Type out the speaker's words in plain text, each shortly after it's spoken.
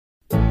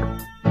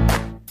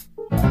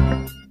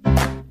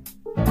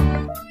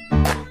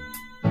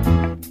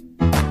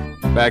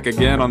Back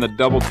again on the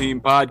Double Team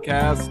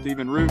Podcast.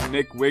 Stephen Root,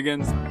 Nick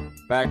Wiggins,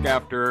 back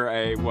after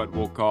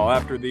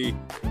after the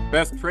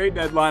best trade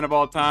deadline of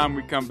all time.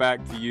 We come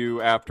back to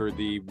you after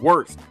the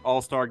worst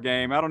All-Star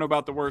game. I don't know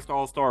about the worst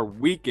All-Star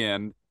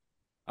weekend.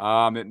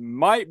 It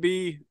might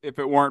be if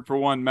it weren't for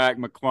one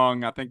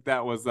McMillan. I think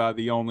that was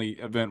the only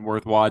event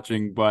worth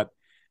watching. But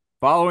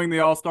following the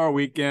All-Star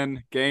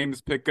weekend,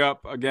 games pick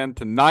up again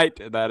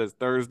tonight. That is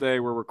Thursday.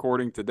 We're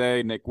recording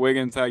today. Nick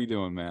Wiggins, how you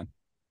doing, man?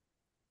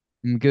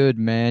 I'm good,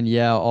 man.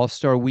 Yeah,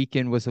 All-Star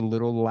weekend was a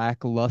little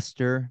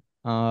lackluster.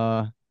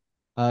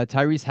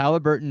 Tyrese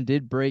Halliburton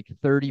did break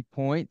 30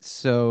 points,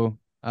 so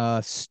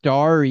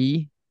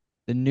Starry,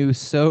 the new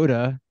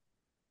soda,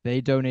 they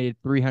donated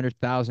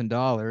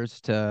 $300,000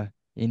 to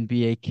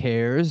NBA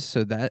Cares,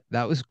 so that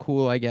was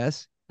cool, I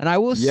guess. And I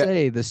will Yeah,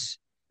 say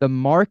the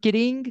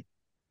marketing,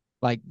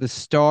 like the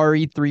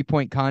Starry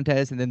three-point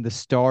contest and then the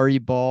Starry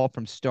ball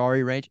from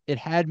Starry Range, it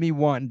had me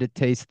wanting to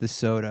taste the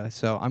soda.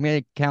 So I'm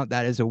gonna count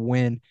that as a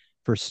win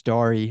for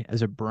Starry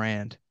as a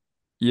brand.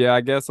 yeah. I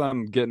guess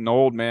I'm getting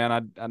old,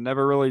 man. I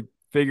never really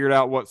figured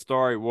out what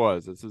Starry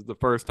was. This is the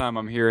first time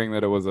I'm hearing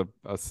that it was a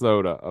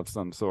soda of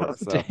some Oh, sort.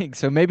 So dang.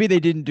 So maybe they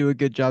didn't do a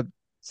good job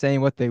saying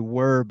what they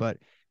were, but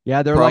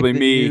yeah, they're like probably the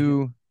me.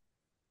 new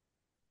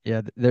yeah,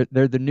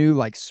 they're the new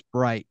like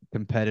Sprite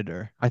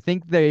competitor. I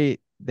think they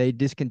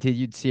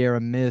discontinued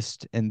Sierra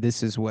Mist and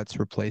this is what's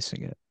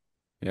replacing it.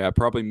 Yeah,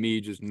 probably me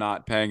just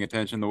not paying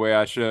attention the way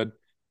I should.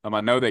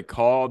 I know they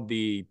called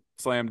the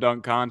slam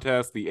dunk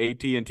contest the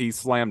AT&T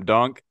Slam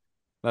Dunk.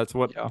 That's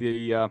what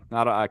Yeah.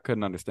 I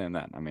couldn't understand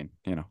that. I mean,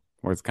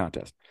 where's the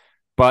contest?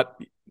 But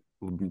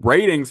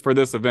ratings for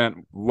this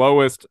event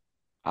lowest.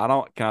 I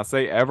don't can I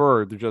say ever,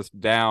 or they're just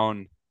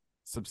down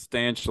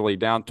substantially,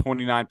 down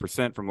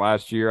 29% from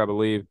last year, I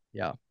believe.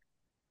 Yeah.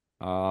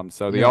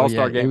 So the Yeah, yeah,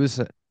 All-Star game.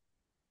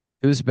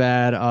 it was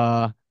bad.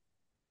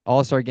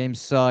 All-Star game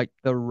sucked.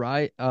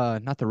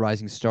 Not the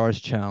Rising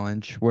Stars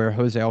challenge where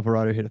Jose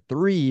Alvarado hit a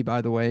three,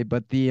 by the way,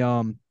 but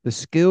the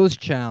skills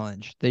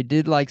challenge. They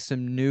did like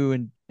some new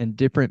and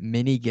different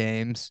mini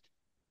games.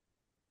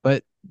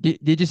 But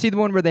did you see the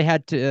one where they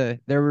had to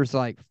there was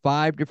like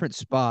five different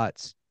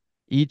spots.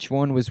 Each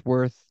one was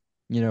worth,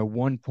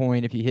 1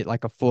 point if you hit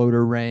like a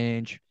floater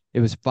range. It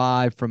was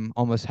five from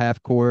almost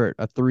half court.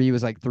 A three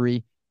was like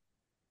three.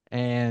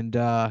 And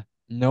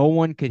no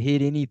one could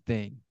hit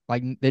anything.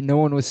 Like that no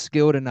one was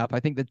skilled enough. I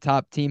think the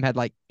top team had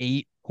like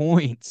 8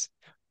 points.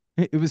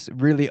 It was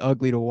really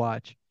ugly to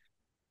watch.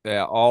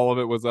 Yeah, all of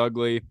it was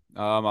ugly.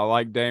 I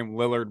like Dame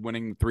Lillard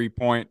winning the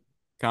 3-point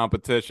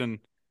competition.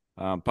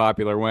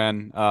 Popular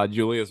win.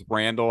 Julius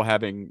Randle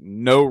having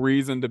no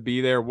reason to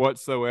be there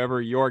whatsoever.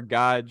 Your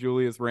guy,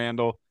 Julius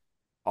Randle,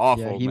 Yeah,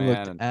 awful, he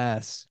looked man. And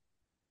ass.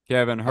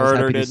 Kevin I was Herter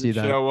happy to didn't see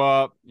that. show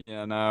up.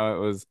 Yeah, no,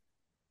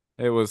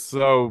 it was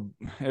so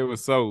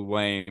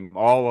lame.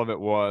 All of it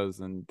was.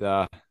 And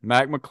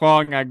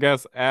McMillan, I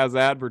guess, as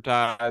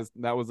advertised,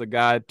 that was a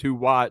guy to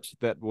watch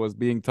that was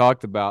being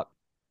talked about.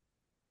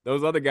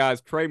 Those other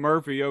guys, Trey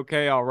Murphy,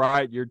 okay, all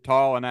right. You're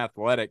tall and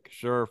athletic.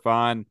 Sure,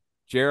 fine.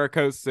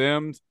 Jericho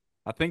Sims,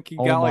 I think he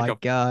Oh got like my a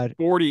God.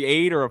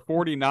 48 or a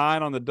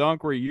 49 on the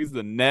dunk where he used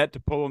the net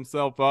to pull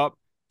himself up.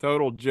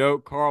 Total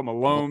joke. Carl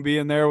Malone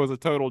being there was a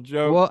total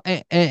joke. Well,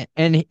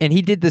 and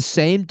he did the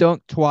same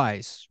dunk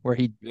twice, where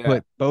he Yeah.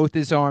 put both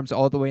his arms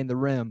all the way in the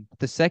rim.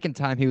 The second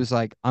time, he was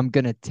like, "I'm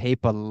gonna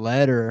tape a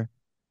letter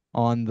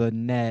on the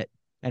net,"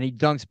 and he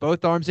dunks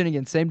both arms in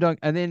again, same dunk.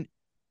 And then,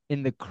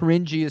 in the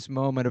cringiest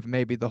moment of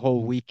maybe the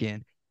whole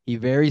weekend, he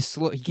very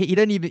slow. He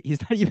doesn't even.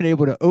 He's not even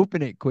able to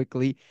open it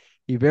quickly.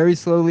 He very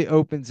slowly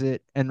opens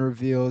it and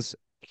reveals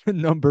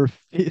number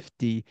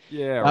 50.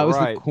 Yeah, That was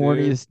the right, dude.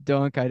 corniest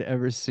dunk I'd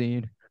ever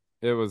seen.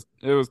 It was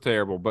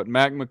terrible. But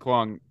Mac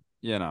McClung,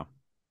 you know,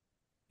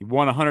 he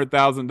won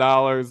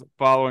 $100,000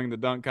 following the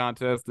dunk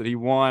contest that he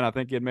won. I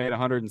think he had made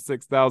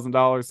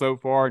 $106,000 so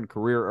far in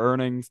career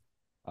earnings.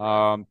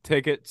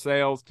 Ticket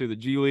sales to the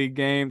G League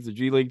games, the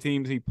G League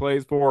teams he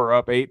plays for are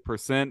up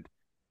 8%.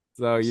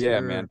 So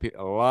yeah, man, Sir.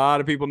 a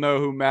lot of people know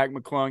who Mac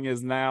McClung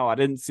is now. I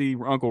didn't see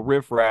Uncle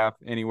Riff Raff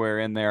anywhere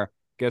in there.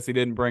 Guess he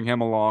didn't bring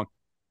him along.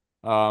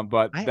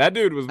 But I that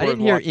dude was I worth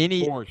didn't hear watching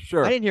any for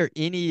sure. I didn't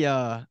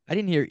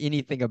hear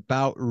anything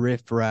about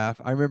Riff Raff.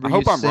 I remember I you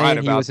hope I'm right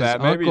saying he was about his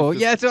that. Maybe it's uncle.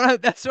 just Yeah,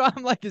 that's why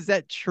I'm like, is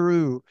that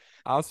true?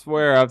 I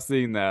swear I've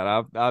seen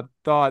that. I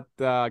thought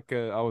I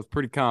was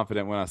pretty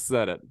confident when I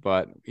said it,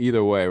 but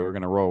either way, we're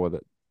gonna roll with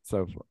it.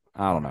 So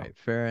I All don't know. right,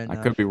 fair I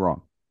could be enough.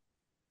 wrong.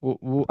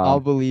 I'll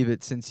Um, believe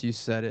it since you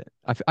said it.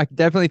 I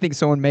definitely think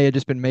someone may have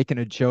just been making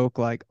a joke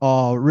like,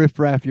 "Oh, Riff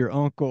Raff, your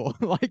uncle,"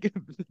 like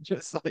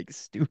just like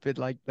stupid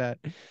like that.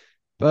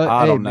 But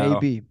I hey, don't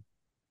know. maybe.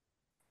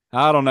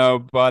 I don't know,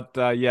 but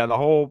yeah, the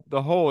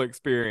whole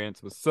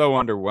experience was so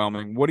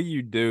underwhelming. What do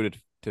you do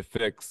to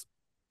fix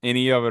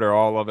any of it or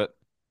all of it?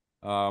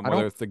 I Whether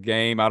don't it's the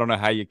game, I don't know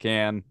how you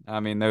can. I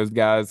mean, those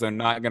guys are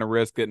not going to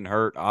risk getting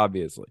hurt,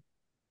 obviously.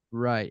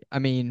 Right. I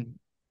mean,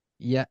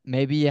 yeah,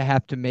 maybe you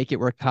have to make it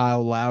where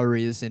Kyle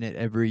Lowry is in it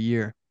every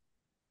year.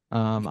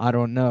 I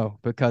don't know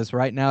because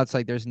right now it's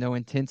like there's no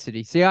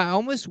intensity. See, I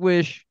almost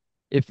wish.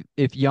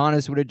 if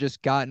Giannis would have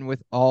just gotten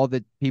with all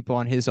the people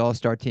on his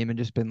All-Star team and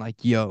just been like,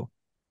 "Yo,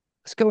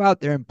 let's go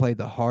out there and play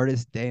the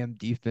hardest damn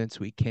defense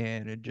we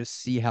can and just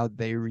see how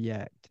they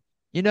react."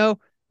 You know,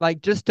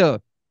 like just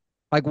to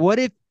like what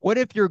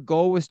if your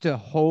goal was to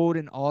hold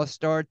an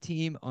all-star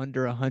team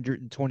under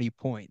 120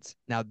 points?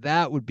 Now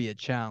that would be a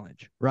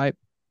challenge, right?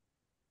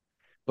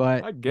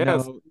 But I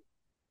guess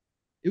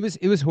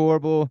it was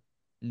horrible.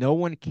 No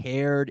one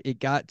cared. It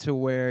got to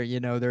where,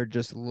 they're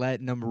just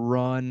letting them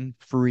run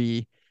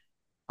free.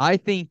 I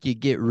think you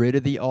get rid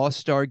of the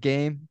all-star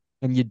game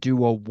and you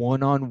do a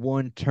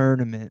one-on-one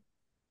tournament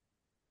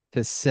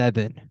to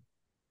 7.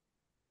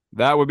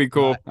 that would be Right.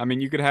 cool. I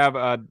mean, you could have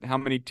how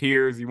many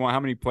tiers you want, how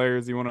many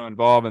players you want to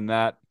involve in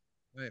that.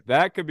 Right.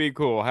 That could be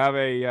cool. Have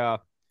a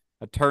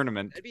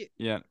tournament. That'd be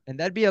Yeah. and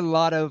that'd be a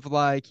lot of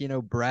like,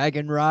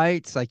 bragging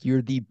rights, like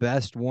you're the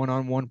best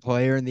one-on-one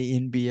player in the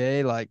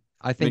NBA. Like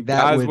I I think mean,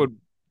 that would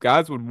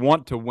guys would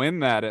want to win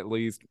that at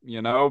least,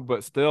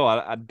 but still,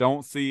 I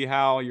don't see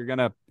how you're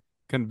gonna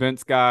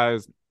convince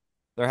guys.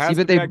 There see, has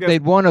to but be, they'd I guess.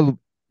 they'd want to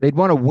they'd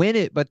want to win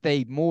it, but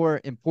they more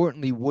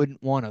importantly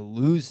wouldn't want to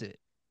lose it.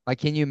 Like,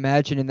 can you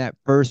imagine in that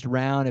first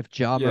round if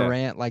Ja Yeah.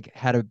 Morant like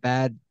had a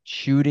bad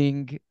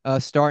shooting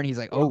start and he's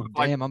like, Well, "Oh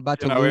like, damn, I'm about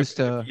to lose if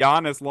to."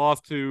 Giannis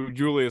lost to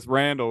Julius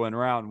Randle in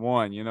round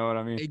one, you know what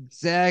I mean?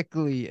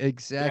 Exactly,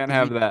 Can't exactly.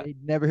 have We that.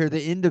 they'd never hear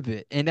the end of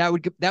it, and that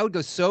would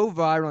go so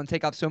viral and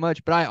take off so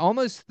much. But I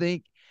almost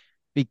think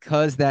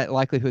because that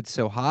likelihood's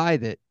so high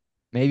that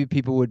maybe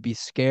people would be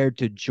scared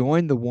to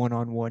join the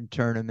one-on-one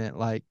tournament.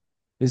 Like,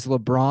 is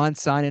LeBron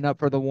signing up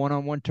for the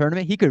one-on-one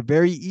tournament? He could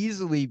very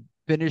easily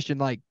finish in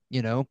like,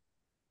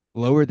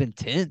 lower than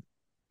 10.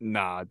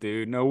 Nah,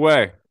 dude, no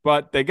way.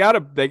 But they gotta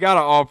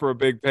offer a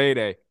big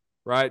payday,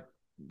 right?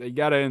 They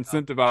gotta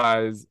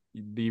incentivize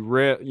the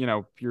risk.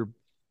 If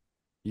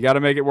you got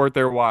to make it worth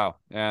their while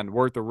and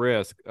worth the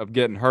risk of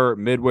getting hurt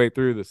midway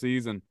through the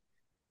season.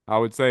 I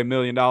would say $1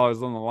 million on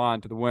the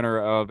line to the winner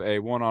of a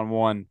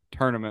one-on-one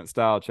tournament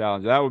style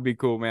challenge. That would be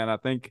cool, man. I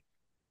think,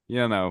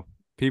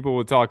 people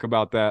would talk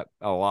about that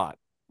a lot,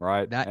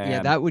 right? Yeah,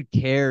 And that would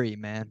carry,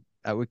 man.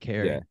 That would yeah,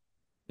 carry.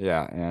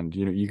 yeah. And,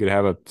 you could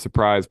have a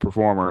surprise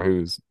performer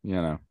who's,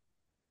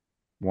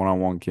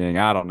 one-on-one king.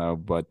 I don't know,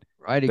 but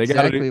Right, they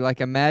got to do, exactly.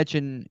 Like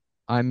imagine,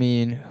 I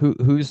mean,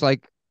 who's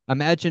like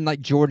imagine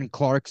like Jordan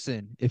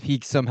Clarkson if he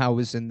somehow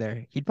was in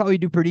there. He'd probably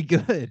do pretty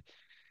good,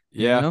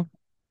 you yeah, know?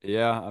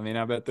 yeah. I mean,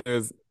 I bet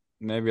there's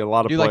maybe a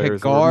lot You of do like a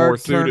players who are more guard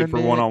suited for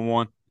tournament.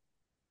 one-on-one.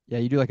 Yeah,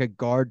 you do like a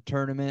guard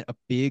tournament, a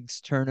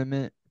bigs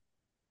tournament.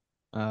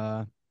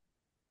 Uh,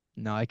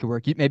 no, I could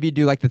work. Maybe you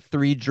do like the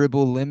 3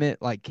 dribble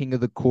limit, like king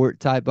of the court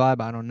type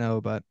vibe. I don't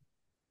know, but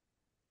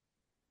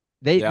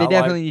they Yeah, they I like.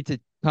 definitely need to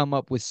come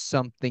up with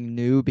something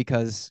new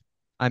because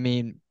I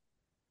mean,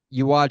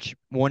 you watch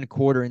 1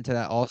 quarter into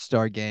that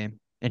All-Star game,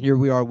 and here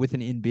we are with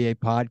an NBA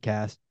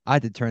podcast. I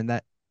had to turn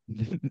that,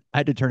 I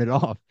had to turn it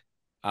off.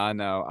 I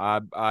know.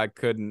 I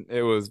couldn't.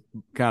 It was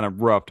kind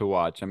of rough to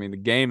watch. I mean, the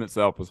game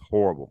itself was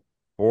horrible,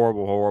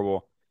 horrible,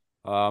 horrible.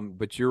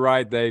 But you're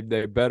right. They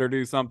better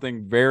do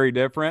something very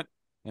different.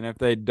 And if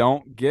they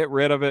don't get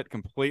rid of it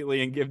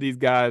completely and give these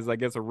guys, I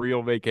guess, a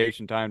real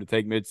vacation time to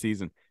take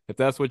midseason, if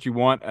that's what you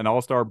want, an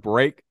All-Star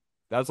break,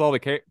 that's all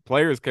the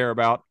players care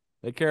about.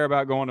 They care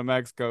about going to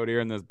Mexico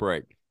during this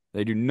break.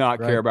 They do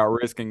not care Right. about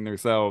risking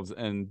themselves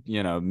and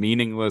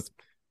meaningless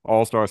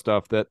All-Star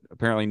stuff that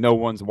apparently no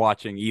one's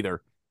watching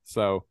either.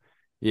 So,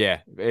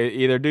 yeah,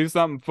 either do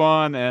something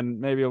fun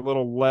and maybe a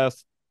little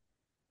less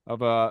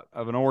of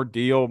an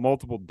ordeal,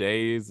 multiple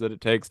days that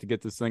it takes to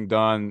get this thing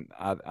done.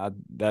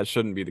 That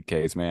shouldn't be the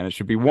case, man. It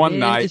should be I one mean,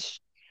 night.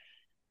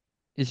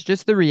 it's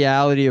just the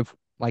reality of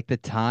like the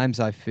times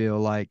I feel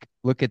like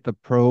look at the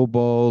Pro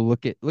Bowl,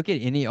 look at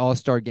any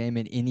All-Star game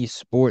in any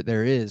sport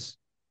there is.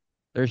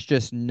 There's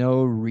just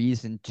no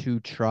reason to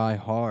try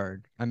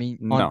hard. I mean,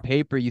 on No.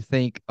 paper you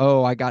think,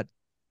 "Oh, I got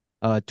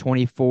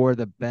 24 of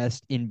the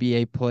best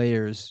NBA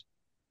players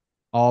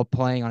all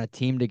playing on a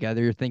team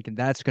together." You're thinking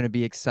that's going to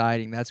be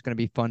exciting. That's going to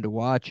be fun to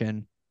watch.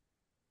 And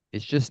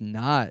it's just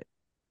not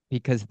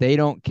because they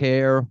don't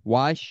care.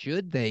 Why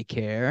should they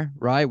care?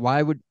 Right?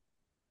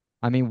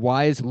 I mean,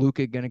 why is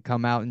Luka going to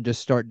come out and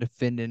just start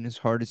defending as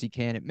hard as he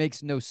can? It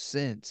makes no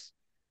sense.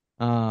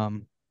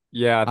 Um,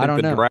 Yeah, I I think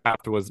don't know.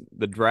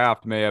 the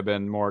draft may have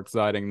been more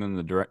exciting than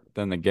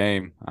than the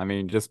game. I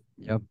mean, just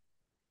Yep.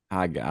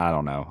 I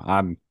don't know.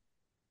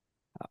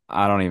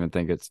 I don't even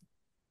think it's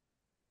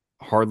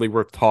hardly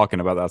worth talking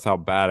about. That's how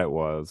bad it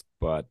was.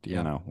 But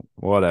Yeah.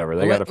 whatever.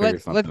 They Well, got to figure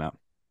something out.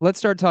 let's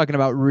start talking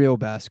about real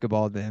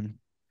basketball then.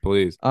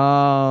 Please.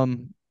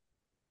 Um,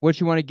 what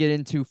you want to get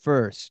into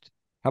first?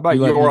 How You about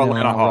let me your know and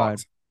Atlanta I'll ride.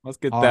 Hawks? Let's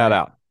get All that right.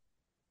 out.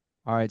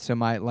 All right, so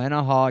my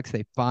Atlanta Hawks,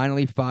 they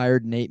finally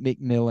fired Nate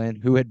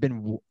McMillan, who had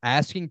been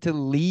asking to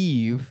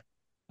leave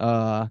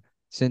uh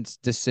since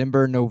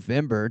December,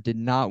 November, did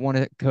not want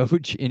to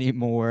coach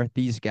anymore.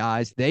 These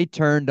guys, they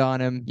turned on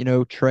him.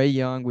 Trey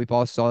Young, we've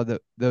all saw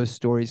those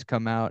stories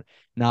come out,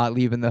 not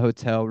leaving the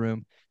hotel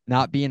room,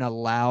 not being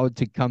allowed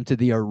to come to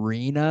the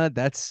arena.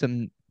 That's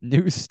some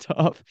new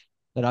stuff.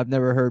 that I've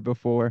never heard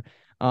before.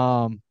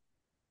 Um,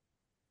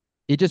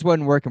 it just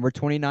wasn't working. We're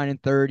 29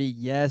 and 30.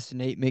 Yes,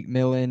 Nate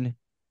McMillan,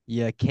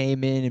 yeah,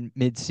 came in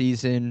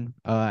mid-season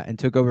and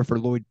took over for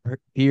Lloyd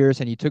Pierce,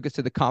 and he took us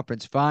to the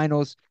conference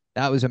finals.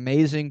 That was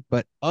amazing.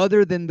 But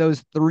other than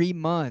those 3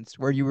 months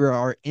where you were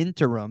our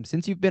interim,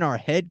 since you've been our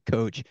head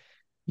coach,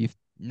 you've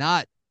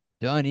not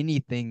done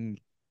anything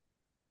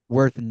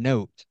worth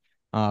note.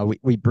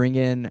 We bring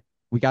in,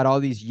 we got all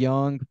these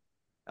young,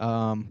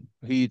 who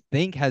you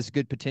think has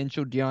good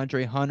potential: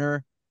 DeAndre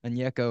Hunter,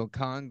 Onyeka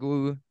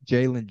Okongwu,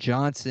 Jalen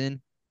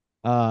Johnson,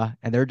 and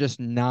they're just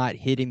not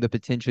hitting the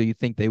potential you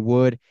think they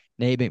would.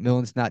 Nate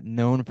McMillan's not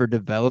known for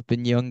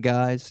developing young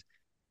guys.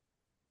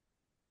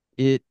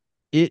 It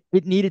it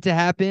needed to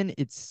happen.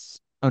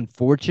 It's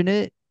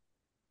unfortunate.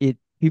 It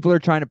People are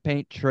trying to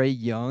paint Trey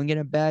Young in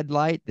a bad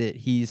light, that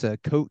he's a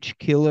coach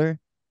killer.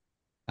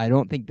 I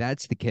don't think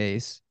that's the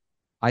case.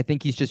 I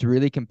think he's just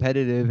really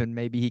competitive, and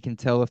maybe he can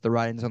tell if the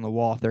writing's on the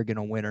wall if they're going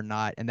to win or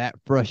not, and that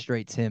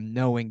frustrates him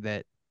knowing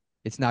that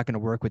it's not going to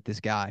work with this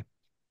guy.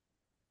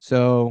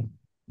 So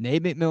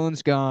Nate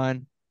McMillan's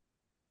gone.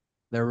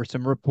 There were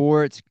some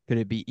reports. Could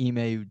it be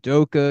Ime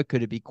Udoka?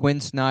 Could it be Quinn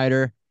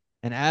Snyder?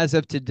 And as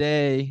of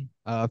today,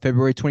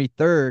 February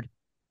 23rd,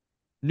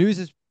 news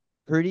is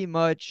pretty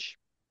much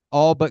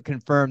all but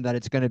confirmed that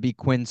it's going to be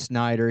Quinn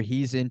Snyder.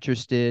 He's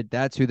interested.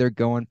 That's who they're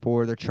going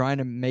for. They're trying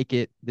to make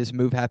this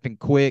move happen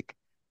quick.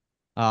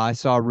 I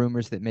saw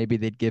rumors that maybe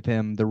they'd give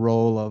him the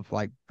role of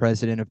like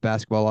president of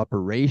basketball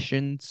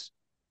operations,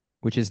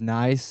 which is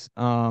nice.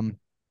 And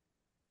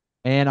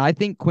I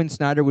think Quinn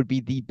Snyder would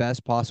be the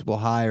best possible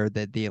hire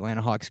that the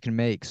Atlanta Hawks can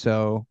make.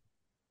 So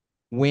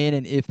when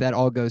and if that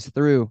all goes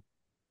through,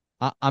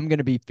 I'm going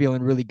to be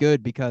feeling really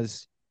good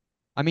because,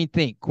 I mean,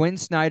 think Quinn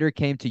Snyder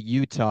came to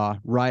Utah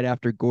right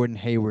after Gordon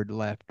Hayward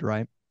left,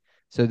 right?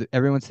 So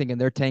everyone's thinking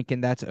they're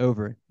tanking, that's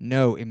over.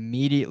 No,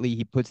 immediately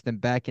he puts them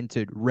back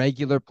into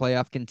regular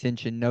playoff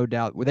contention, no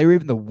doubt. Well, they were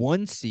even the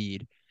 1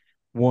 seed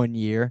 1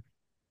 year.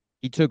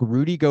 He took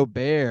Rudy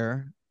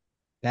Gobert,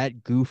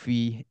 that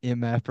goofy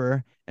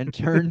MFer, and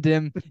turned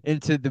him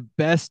into the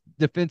best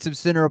defensive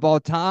center of all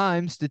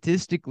time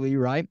statistically,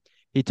 right?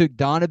 He took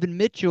Donovan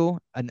Mitchell,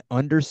 an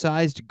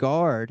undersized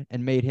guard,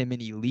 and made him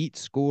an elite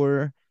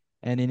scorer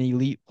and an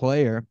elite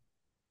player.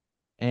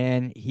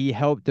 And he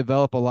helped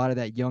develop a lot of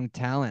that young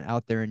talent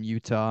out there in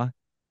Utah.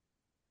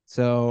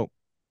 So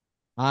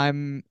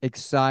I'm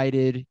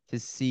excited to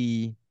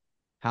see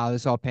how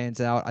this all pans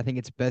out. I think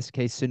it's best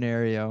case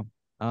scenario.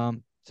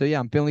 So yeah,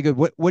 I'm feeling good.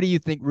 What do you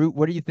think, Root?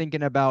 What are you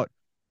thinking about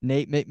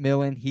Nate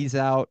McMillan? He's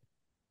out,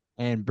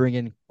 and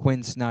bringing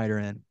Quinn Snyder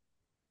in.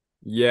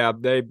 Yeah,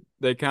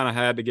 they kind of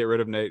had to get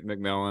rid of Nate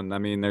McMillan. I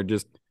mean, they're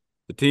just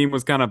the team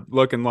was kind of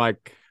looking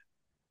like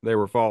they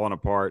were falling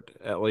apart,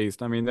 at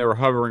least. I mean, they were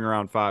hovering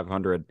around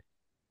 500.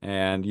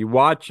 And you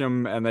watch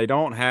them and they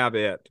don't have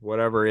it,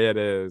 whatever it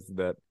is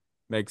that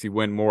makes you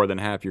win more than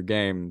half your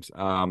games.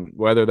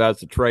 Whether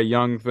that's a Trey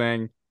Young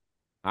thing,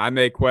 I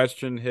may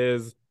question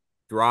his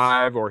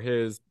drive or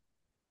his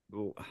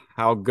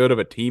how good of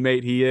a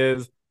teammate he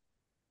is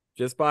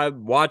just by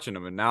watching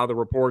him. And now the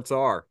reports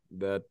are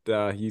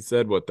that he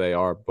said what they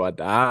are. But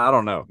I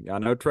don't know. I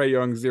know Trey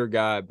Young's your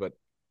guy, but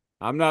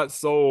I'm not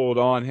sold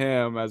on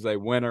him as a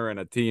winner and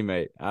a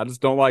teammate. I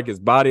just don't like his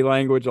body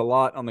language a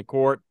lot on the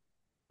court.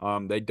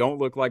 They don't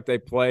look like they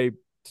play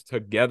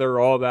together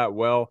all that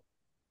well.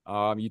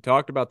 You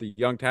talked about the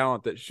young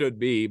talent that should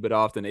be, but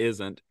often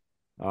isn't.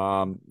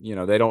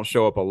 They don't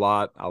show up a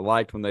lot. I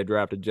liked when they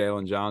drafted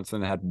Jalen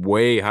Johnson, had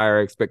way higher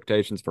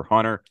expectations for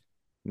Hunter.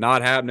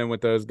 Not happening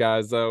with those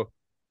guys, though.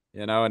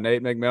 And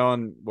Nate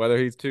McMillan, whether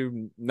he's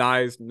too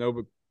nice,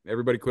 no,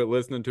 everybody quit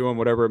listening to him,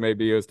 whatever it may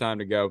be, it was time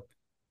to go.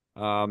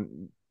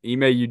 Ime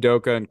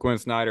Udoka and Quinn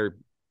Snyder,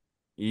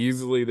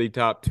 easily the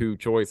top two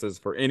choices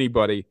for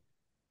anybody.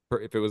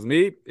 If it was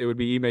me, it would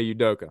be Ime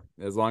Udoka,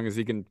 as long as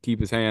he can keep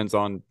his hands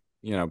on,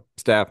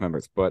 staff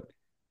members. But,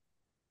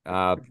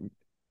 uh,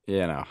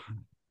 you know,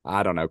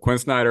 I don't know. Quinn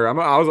Snyder,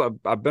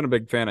 I've been a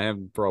big fan of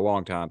him for a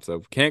long time,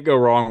 so can't go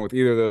wrong with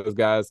either of those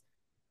guys.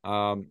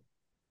 Um,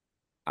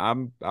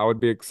 I would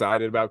be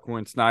excited about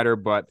Quinn Snyder,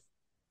 but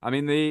I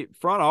mean the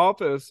front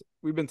office,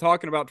 we've been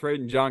talking about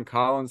trading John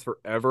Collins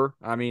forever.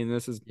 I mean,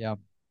 this is Yeah.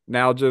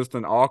 now just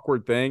an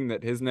awkward thing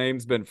that his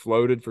name's been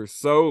floated for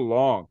so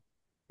long.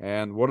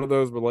 And what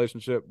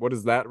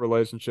is that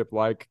relationship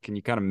like? Can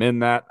you kind of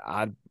mend that?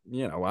 I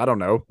don't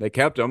know. They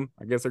kept him.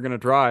 I guess they're going to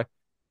try,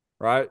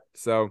 right?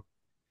 So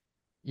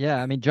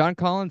Yeah, I mean, John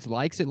Collins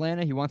likes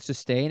Atlanta. He wants to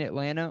stay in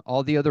Atlanta.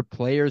 All the other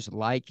players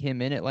like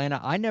him in Atlanta.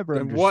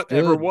 then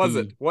whatever was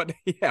it? What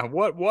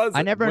was I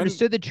it? never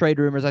understood the trade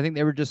rumors. I think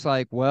they were just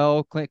like,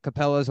 well, Clint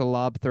Capella's a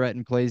lob threat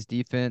and plays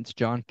defense.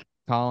 John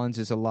Collins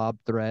is a lob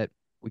threat.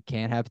 We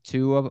can't have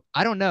two of.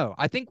 I don't know.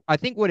 I think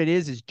what it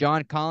is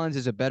John Collins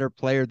is a better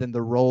player than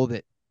the role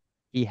that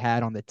he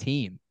had on the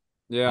team.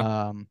 Yeah.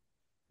 Um,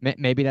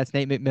 maybe that's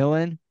Nate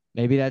McMillan.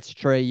 Maybe that's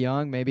Trey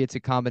Young. Maybe it's a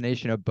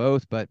combination of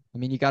both. But I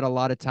mean, you got a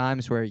lot of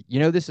times where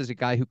this is a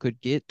guy who could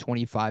get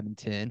 25 and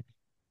 10,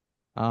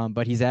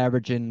 but he's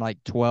averaging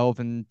like 12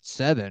 and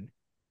 7.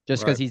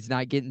 just because Right. he's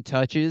not getting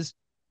touches.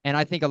 And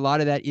I think a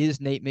lot of that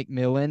is Nate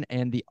McMillan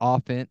and the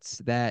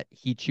offense that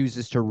he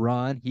chooses to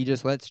run. He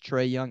just lets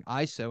Trae Young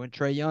ISO. And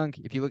Trae Young,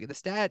 if you look at the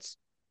stats,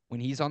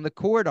 when he's on the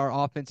court, our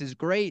offense is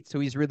great. So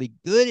he's really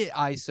good at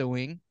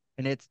ISOing.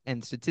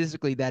 And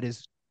statistically that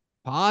is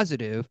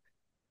positive.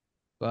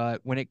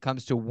 But when it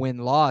comes to win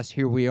loss,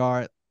 here we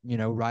are,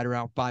 right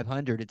around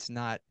 500. It's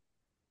not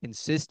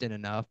consistent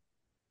enough.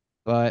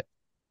 But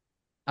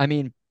I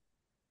mean,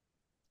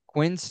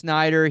 Quinn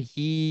Snyder,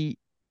 he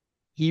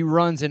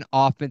runs an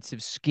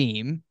offensive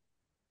scheme.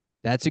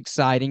 That's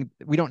exciting.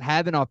 We don't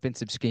have an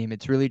offensive scheme.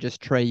 It's really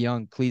just Trae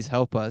Young. Please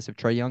help us. If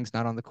Trae Young's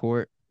not on the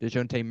court,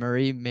 DeJounte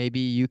Murray, maybe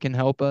you can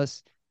help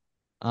us.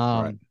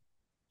 Right. Um,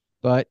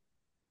 but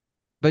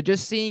but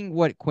just seeing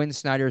what Quinn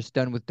Snyder's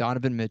done with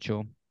Donovan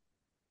Mitchell,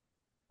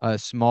 a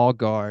small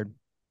guard,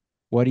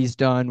 what he's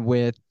done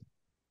with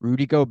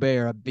Rudy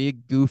Gobert, a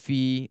big,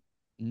 goofy,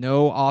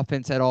 no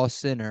offense at all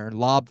center,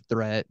 lob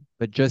threat,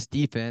 but just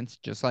defense,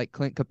 just like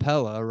Clint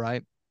Capella,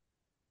 right?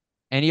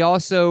 And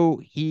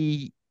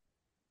he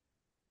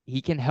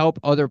can help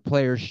other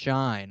players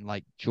shine.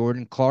 Like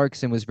Jordan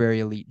Clarkson was very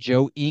elite.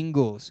 Joe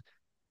Ingles.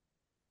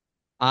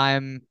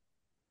 I'm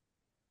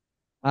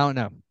I don't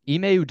know.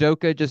 Ime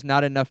Udoka just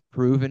not enough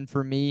proven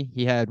for me.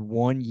 He had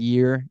 1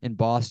 year in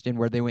Boston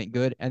where they went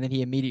good, and then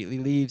he immediately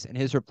leaves, and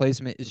his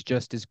replacement is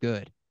just as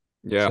good.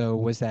 Yeah. So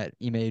was that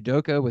Ime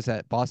Udoka? Was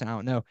that Boston? I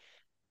don't know.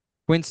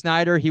 Quinn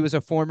Snyder, he was a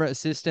former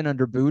assistant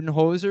under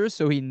Budenholzer,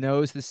 so he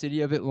knows the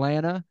city of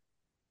Atlanta.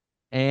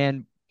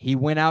 And he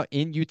went out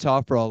in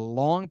Utah for a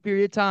long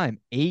period of time,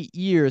 8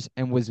 years,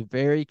 and was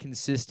very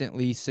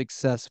consistently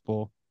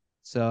successful.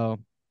 So,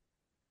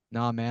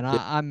 nah, man,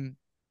 Yeah.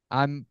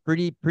 I'm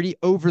pretty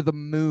over the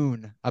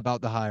moon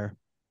about the hire.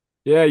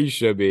 Yeah, you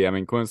should be. I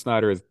mean, Quinn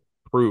Snyder has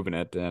proven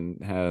it and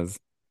has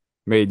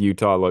made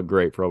Utah look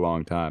great for a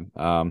long time.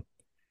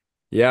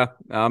 Yeah,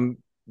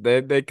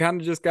 they kind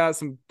of just got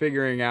some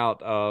figuring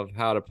out of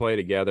how to play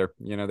together.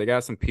 They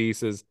got some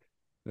pieces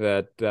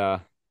that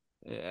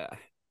yeah,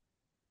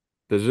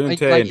 Like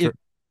DeJounte like and Tr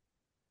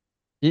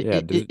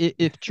yeah,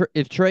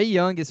 if Trae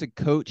Young is a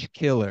coach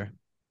killer,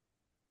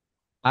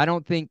 I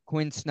don't think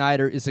Quinn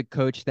Snyder is a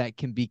coach that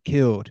can be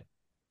killed.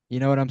 You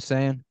know what I'm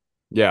saying?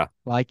 yeah,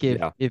 Like if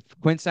yeah, if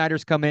Quinn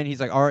Snyder's come in, he's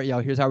like, all right,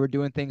 y'all, here's how we're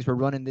doing things. We're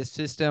running this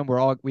system.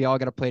 We all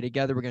got to play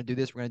together. We're gonna do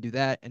this. We're gonna do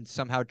that. And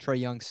somehow Trae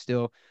Young's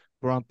still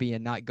grumpy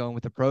and not going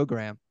with the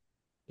program.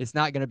 It's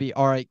not gonna be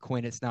all right,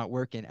 Quinn. It's not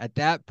working. At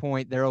that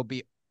point, there will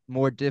be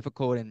more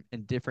difficult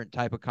and different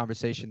type of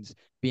conversations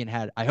being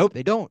had. I hope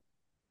they don't,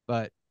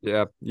 but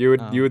yeah. You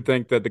would um,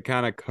 think that the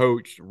kind of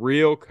coach,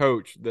 real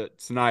coach that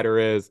Snyder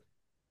is,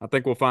 I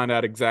think we'll find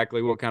out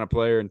exactly what kind of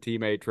player and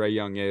teammate Trae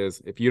Young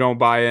is. If you don't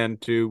buy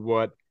into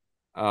what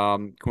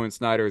Quinn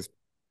Snyder's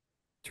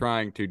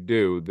trying to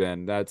do,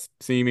 then that's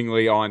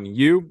seemingly on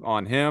you,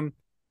 on him.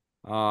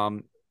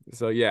 Um,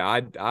 so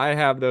yeah, I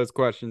have those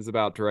questions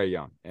about Trae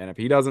Young, and if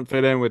he doesn't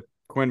fit in with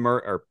Quinn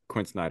Murray, with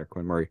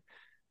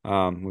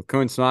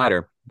Quinn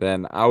Snyder,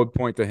 then I would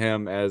point to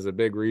him as a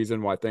big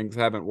reason why things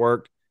haven't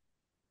worked.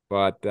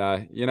 But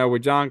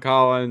with John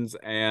Collins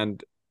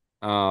and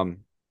um,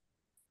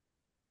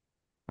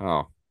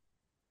 oh,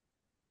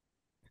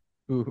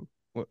 who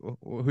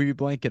are you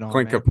blanking on,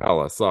 Clint man?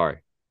 Capella, sorry,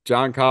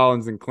 John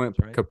Collins and Clint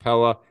That's right.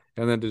 Capella,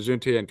 and then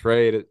DeJounte and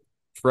Trey.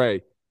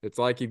 It's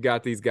like you've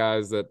got these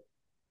guys that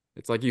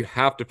it's like you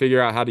have to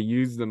figure out how to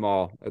use them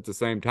all at the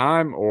same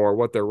time or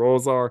what their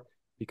roles are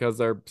because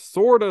they're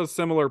sort of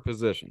similar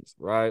positions,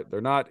 right?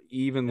 They're not Yeah.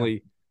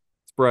 evenly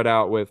spread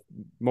out with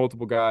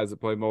multiple guys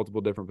that play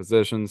multiple different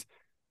positions.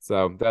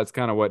 So that's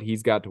kind of what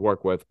he's got to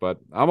work with. But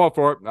I'm all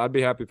for it. I'd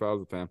be happy if I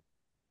was a fan.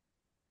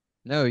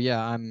 No, yeah,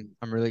 I'm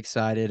really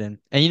excited and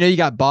you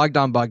got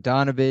Bogdan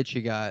Bogdanovic,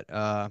 you got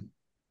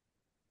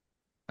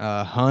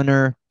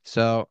Hunter.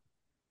 So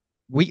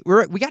we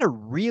got a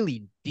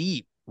really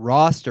deep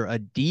roster, a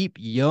deep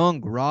young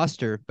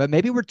roster, but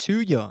maybe we're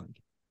too young.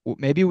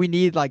 Maybe we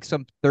need like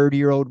some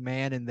 30-year-old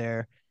man in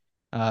there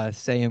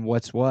saying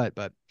what's what,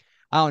 but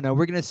I don't know.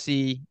 We're gonna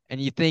see.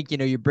 And you think,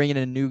 you're bringing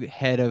in a new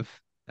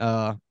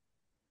uh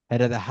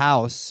head of the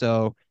house,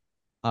 so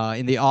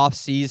in the off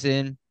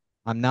season,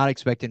 I'm not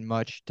expecting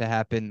much to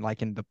happen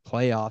like in the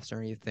playoffs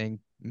or anything.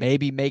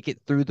 Maybe make it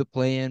through the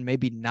play-in,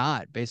 maybe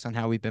not based on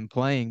how we've been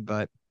playing,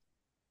 but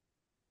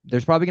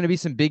there's probably going to be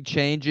some big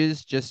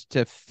changes just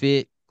to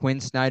fit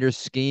Quinn Snyder's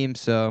scheme.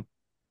 So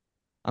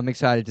I'm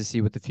excited to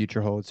see what the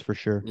future holds for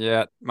sure.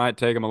 Yeah, it might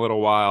take him a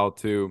little while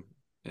to,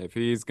 if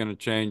he's going to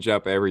change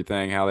up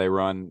everything, how they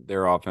run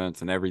their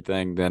offense and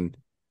everything, then,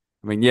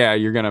 I mean, yeah,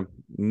 you're going to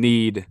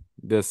need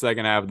the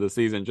second half of the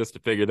season just to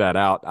figure that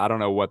out. I don't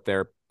know what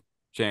their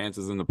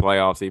chances in the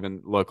playoffs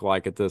even look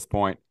like at this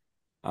point.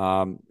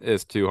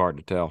 It's too hard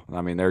to tell.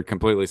 I mean, they're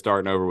completely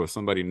starting over with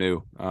somebody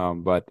new.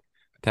 But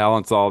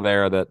talent's all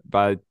there that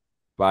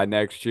by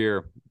next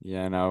year,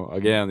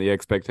 again, the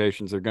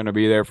expectations are going to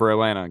be there for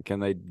Atlanta. Can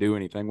they do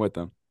anything with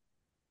them?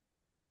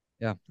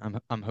 Yeah,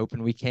 I'm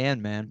hoping we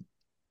can, man.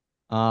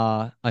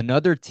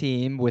 Another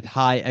team with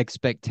high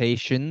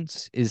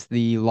expectations is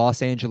the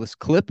Los Angeles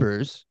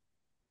Clippers.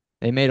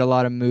 They made a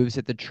lot of moves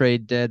at the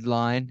trade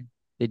deadline.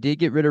 They did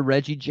get rid of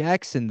Reggie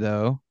Jackson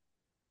though.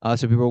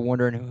 So people were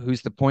wondering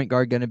who's the point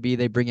guard going to be.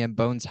 They bring in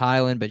Bones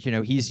Highland, but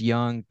he's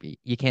young.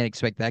 You can't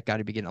expect that guy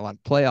to be getting a lot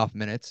of playoff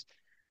minutes.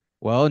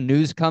 Well,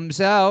 news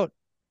comes out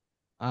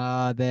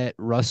that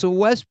Russell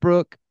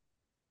Westbrook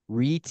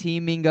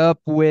re-teaming up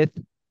with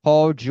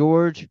Paul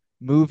George,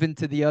 moving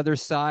to the other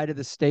side of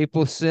the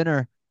Staples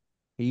Center.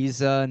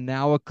 He's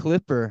now a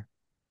Clipper.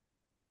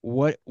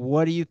 What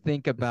do you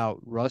think about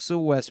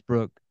Russell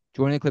Westbrook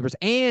joining the Clippers?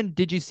 And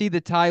did you see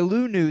the Ty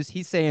Lue news?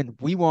 He's saying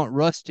we want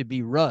Russ to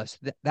be Russ.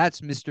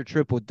 That's Mr.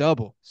 Triple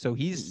Double. So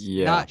he's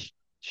Yeah. not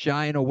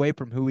shying away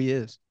from who he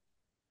is.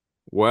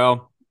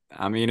 Well,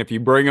 I mean, if you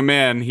bring him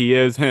in, he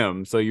is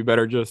him, so you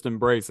better just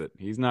embrace it.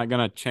 He's not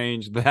going to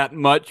change that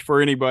much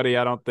for anybody,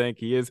 I don't think.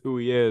 He is who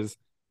he is.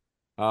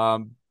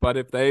 But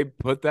if they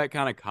put that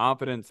kind of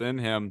confidence in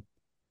him,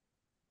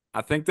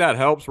 I think that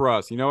helps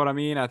Russ. You know what I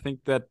mean? I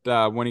think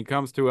that when he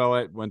comes to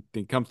LA, when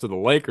he comes to the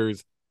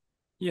Lakers,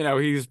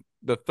 he's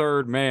the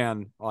third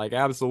man, like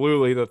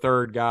absolutely the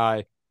third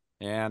guy.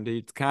 And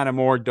he's kind of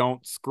more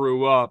don't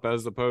screw up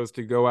as opposed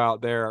to go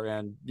out there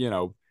and,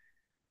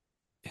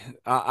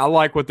 I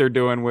like what they're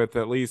doing with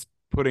at least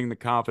putting the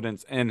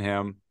confidence in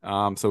him,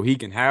 so he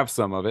can have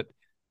some of it.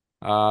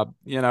 But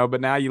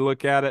now you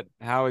look at it,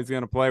 how he's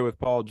going to play with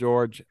Paul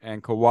George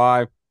and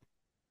Kawhi.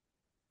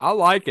 I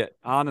like it,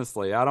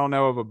 honestly. I don't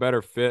know of a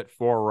better fit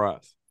for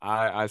Russ.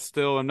 I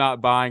still am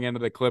not buying into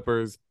the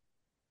Clippers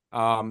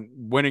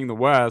winning the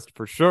West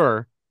for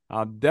sure.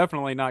 I'm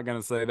definitely not going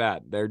to say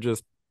that. They're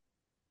just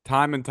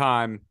time and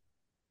time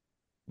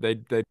they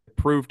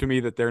prove to me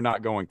that they're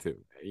not going to.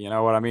 You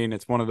know what I mean?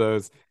 It's one of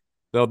those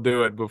they'll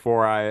do it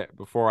before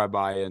I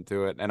buy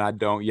into it, and I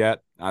don't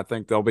yet. I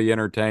think they'll be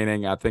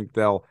entertaining. I think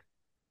they'll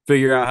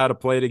figure out how to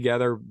play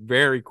together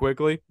very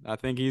quickly. I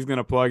think he's going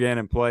to plug in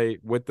and play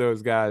with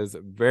those guys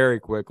very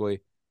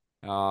quickly.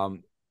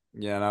 Um,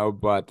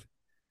 but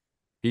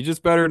he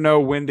just better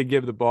know when to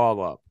give the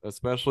ball up,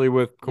 especially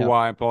with Yep.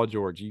 Kawhi and Paul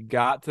George. You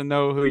got to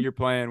know who you're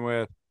playing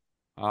with.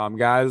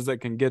 Guys that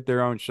can get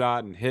their own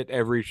shot and hit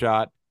every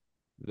shot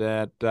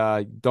that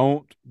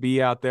don't be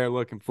out there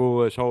looking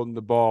foolish, holding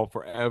the ball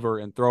forever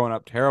and throwing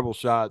up terrible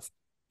shots.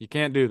 You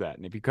can't do that.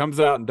 And if he comes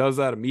out and does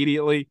that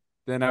immediately,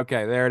 then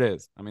okay, there it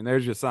is. I mean,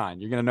 there's your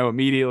sign. You're going to know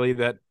immediately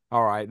that,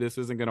 all right, this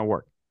isn't going to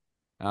work.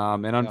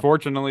 And Yep.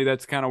 unfortunately,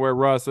 that's kind of where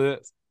Russ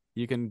is.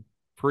 You can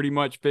pretty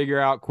much figure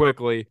out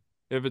quickly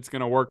if it's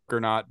going to work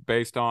or not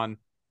based on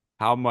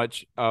how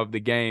much of the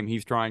game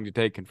he's trying to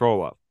take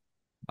control of.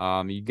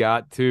 You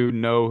got to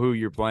know who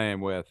you're playing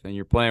with, and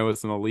you're playing with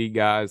some elite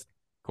guys.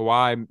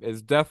 Kawhi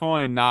is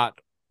definitely not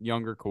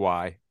younger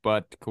Kawhi,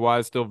 but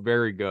Kawhi is still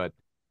very good.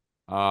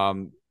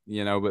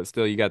 But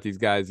still, you got these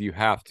guys you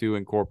have to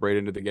incorporate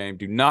into the game.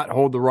 Do not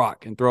hold the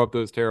rock and throw up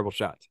those terrible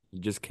shots. You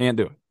just can't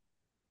do it.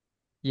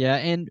 Yeah,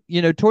 and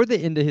toward the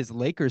end of his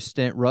Lakers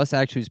stint, Russ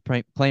actually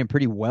was playing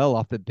pretty well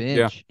off the Yeah.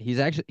 bench.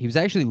 He was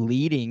actually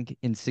leading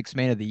in six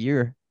man of the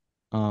year,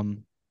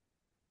 um,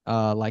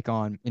 like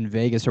on in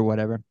Vegas or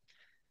whatever.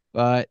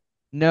 But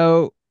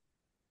no,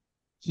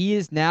 he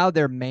is now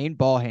their main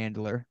ball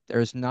handler.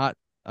 There's not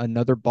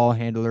another ball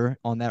handler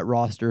on that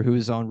roster who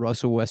is on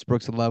Russell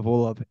Westbrook's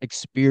level of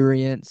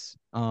experience.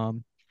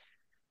 And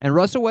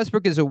Russell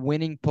Westbrook is a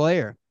winning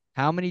player.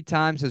 How many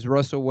times has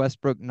Russell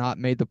Westbrook not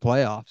made the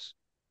playoffs?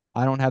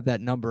 I don't have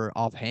that number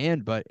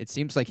offhand, but it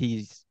seems like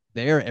he's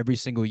there every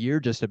single year,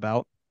 just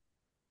about.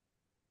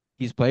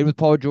 He's played with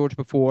Paul George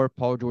before.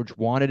 Paul George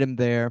wanted him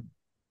there.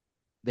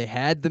 They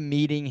had the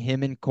meeting,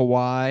 him and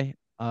Kawhi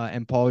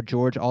and Paul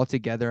George all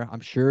together. I'm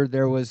sure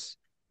there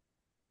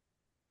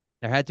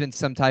had to been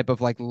some type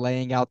of like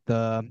laying out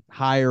the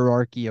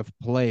hierarchy of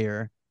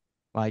player.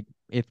 Like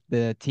if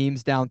the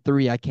team's down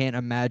three, I can't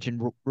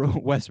imagine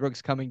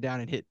Westbrook's coming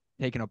down and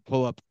taking a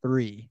pull up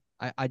three.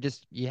 I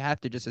just you have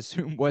to just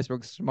assume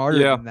Westbrook's smarter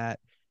Yeah. than that.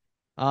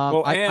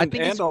 Well, I and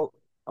think and it's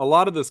a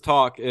lot of this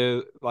talk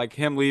is like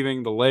him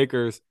leaving the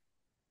Lakers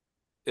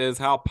is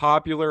how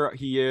popular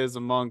he is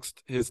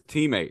amongst his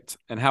teammates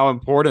and how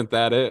important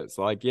that is.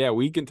 Like, yeah,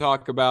 we can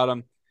talk about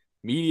him.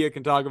 Media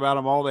can talk about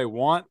him all they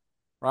want,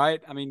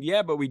 right? I mean,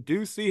 yeah, but we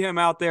do see him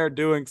out there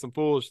doing some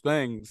foolish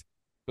things,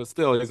 but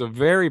still, he's a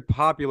very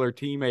popular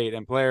teammate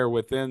and player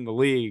within the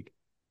league.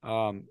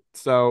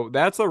 So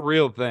that's a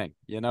real thing.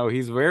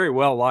 He's very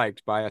well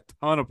liked by a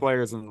ton of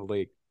players in the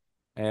league.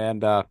 And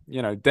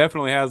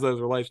definitely has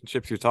those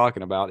relationships you're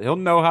talking about. He'll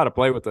know how to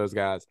play with those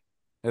guys.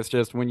 It's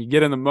just when you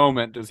get in the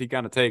moment, does he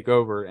kind of take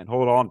over and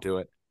hold on to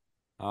it?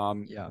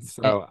 yeah,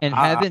 So and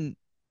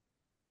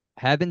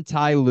having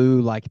Ty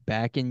Lue like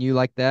backing you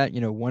like that,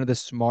 one of the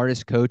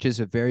smartest coaches,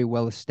 a very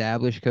well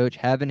established coach,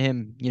 having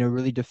him,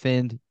 really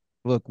defend.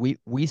 Look,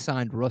 we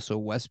signed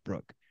Russell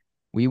Westbrook.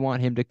 We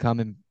want him to come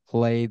and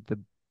play the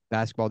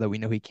basketball that we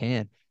know he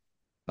can.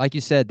 Like you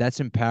said, that's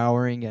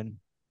empowering, and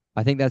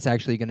I think that's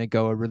actually going to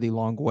go a really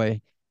long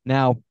way.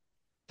 Now,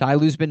 Ty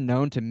Lue's been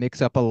known to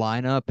mix up a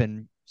lineup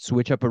and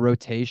switch up a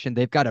rotation.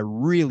 They've got a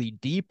really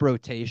deep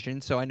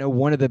rotation, so I know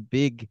one of the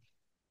big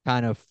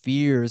kind of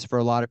fears for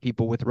a lot of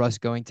people with Russ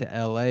going to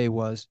LA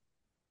was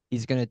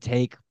he's going to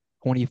take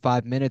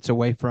 25 minutes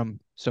away from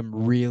some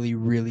really,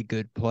 really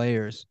good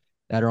players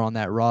that are on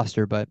that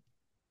roster. But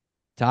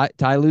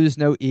Ty Lue's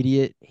no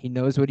idiot. He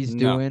knows what he's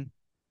No. doing,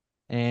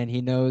 and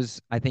he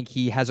knows, I think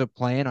he has a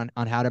plan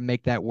on how to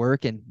make that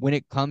work. And when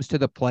it comes to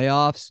the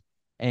playoffs,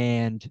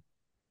 and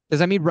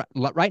because I mean,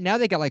 right now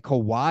they got like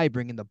Kawhi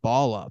bringing the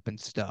ball up and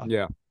stuff.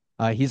 Yeah.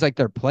 He's like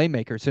their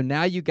playmaker. So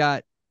now you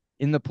got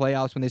in the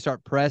playoffs when they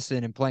start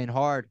pressing and playing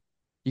hard,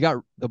 you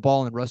got the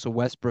ball in Russell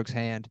Westbrook's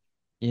hand.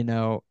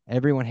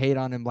 Everyone hate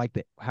on him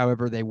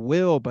however they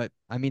will, but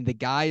I mean the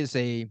guy is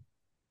a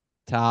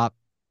top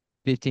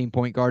 15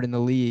 point guard in the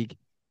league.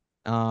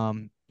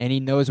 And he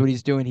knows what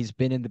he's doing. He's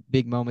been in the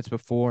big moments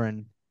before,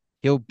 and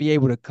he'll be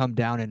able to come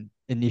down and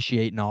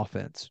initiate an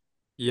offense.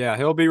 Yeah,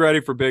 he'll be ready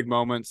for big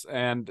moments.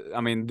 And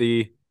I mean,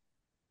 the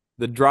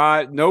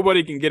drive,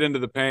 nobody can get into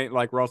the paint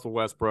like Russell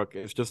Westbrook.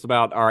 It's just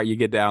about, all right, you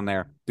get down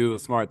there, do the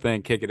smart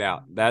thing, kick it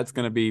out. That's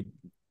going to be,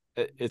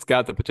 it's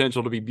got the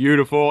potential to be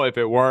beautiful if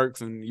it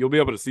works, and you'll be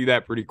able to see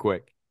that pretty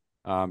quick.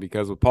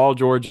 Because with Paul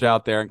George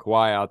out there and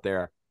Kawhi out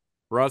there,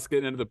 Russ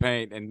getting into the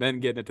paint and then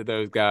getting it to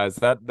those guys,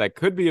 that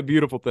could be a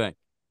beautiful thing,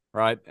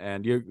 right?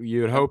 And you'd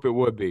Yep. hope it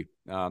would be.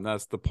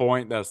 That's the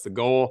point. That's the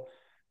goal.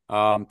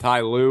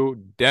 Ty Lue,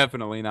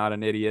 definitely not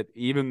an idiot.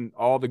 Even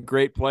all the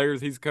great players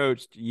he's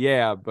coached,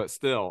 yeah, but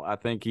still, I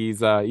think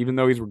he's even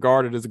though he's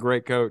regarded as a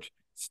great coach,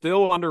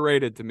 still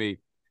underrated to me.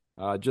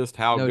 Just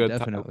how No, good Ty Lue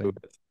definitely.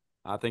 is.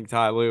 I think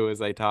Ty Lue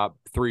is a top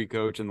three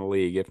coach in the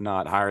league, if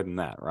not higher than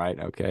that, right?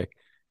 Okay.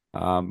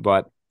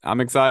 But I'm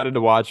excited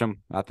to watch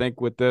him. I think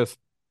with this,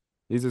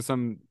 these are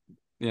some,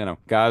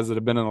 guys that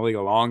have been in the league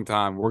a long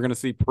time. We're going to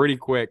see pretty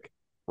quick,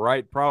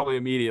 right? Probably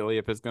immediately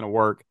if it's going to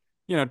work,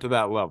 to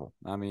that level.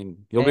 I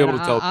mean, you'll be And able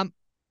to tell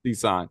the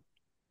sign.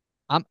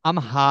 I'm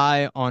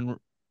high on.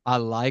 I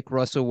like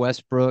Russell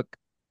Westbrook.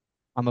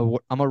 I'm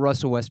a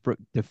Russell Westbrook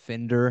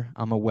defender.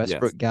 I'm a Yes.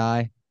 Westbrook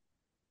guy.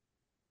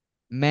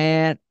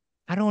 Man,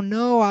 I don't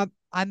know.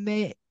 I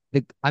may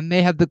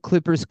have the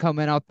Clippers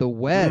coming out the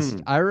West.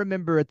 Mm. I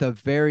remember at the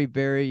very,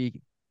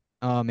 very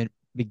in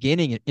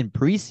beginning in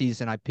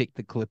preseason, I picked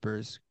the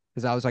Clippers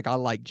because I was like, I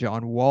like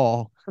John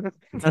Wall.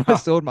 And I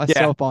sold Yeah.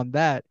 myself on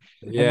that.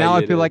 And Yeah, now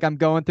I you feel did. like I'm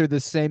going through the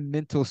same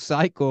mental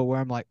cycle where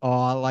I'm like, oh,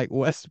 I like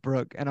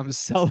Westbrook, and I'm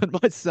selling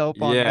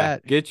myself on Yeah.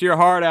 that. Get your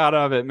heart out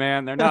of it,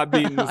 man. They're not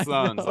beating the I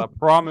Suns. I know.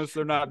 promise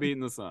they're not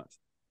beating the Suns.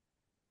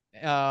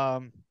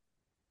 Um,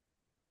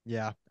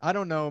 yeah, I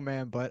don't know,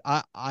 man, but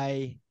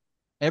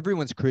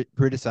everyone's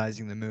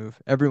criticizing the move.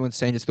 Everyone's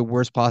saying it's the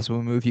worst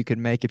possible move you could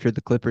make if you're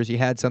the Clippers. You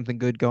had something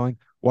good going.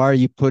 Why are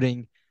you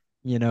putting,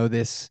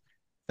 this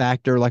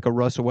factor like a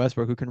Russell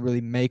Westbrook who can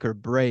really make or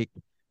break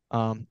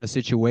a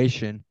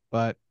situation?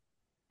 But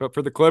But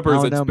for the I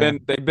Clippers, don't know, man.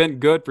 they've been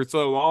good for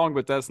so long,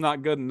 but that's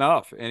not good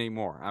enough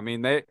anymore. I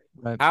mean, Right.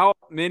 how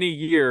many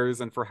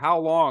years and for how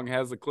long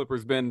has the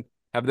Clippers been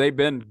have they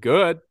been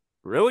good,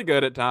 really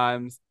good at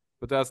times,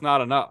 but that's not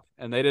enough.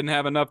 And they didn't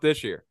have enough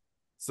this year.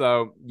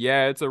 So,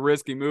 yeah, it's a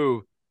risky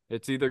move.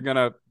 It's either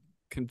gonna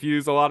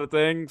confuse a lot of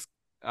things,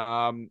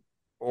 um,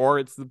 or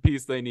it's the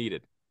piece they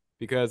needed.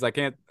 Because I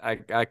can't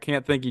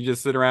think you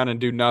just sit around and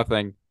do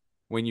nothing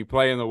when you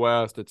play in the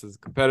West. It's as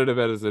competitive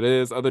as it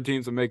is. Other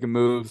teams are making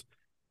moves.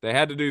 They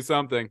had to do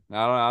something.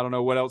 I don't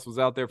know what else was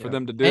out there for Yeah.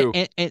 them to And do.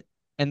 and and,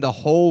 and the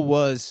hole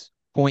was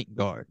point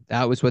guard.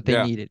 That was what they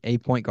Yeah, needed, a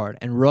point guard.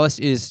 And Russ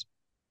is,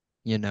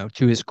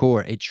 to his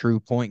core, a true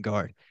point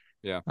guard.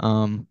 yeah,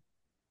 Um,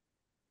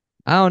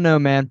 I don't know,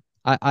 man.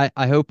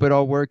 I hope it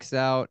all works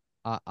out.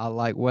 I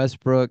like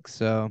Westbrook,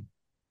 so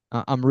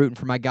I'm rooting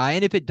for my guy.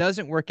 And if it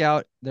doesn't work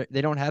out,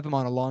 they don't have him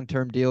on a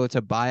long-term deal. It's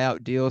a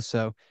buyout deal,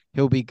 so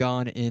he'll be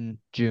gone in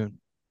June.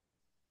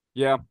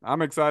 yeah.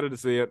 I'm excited to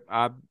see it.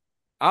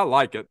 I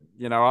like it.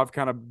 I've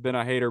kind of been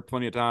a hater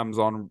plenty of times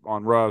on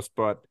Russ,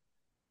 but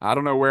I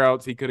don't know where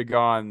else he could have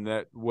gone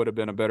that would have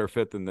been a better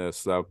fit than this.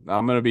 So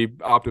I'm going to be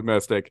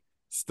optimistic.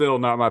 Still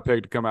not my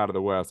pick to come out of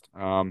the West.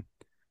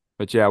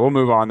 But yeah, we'll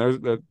move on. There's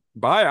the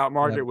buyout Yep.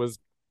 market was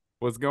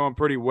going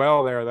pretty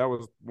well there. That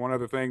was one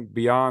other thing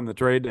beyond the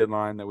trade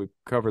deadline that we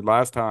covered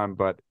last time.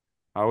 But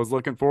I was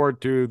looking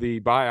forward to the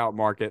buyout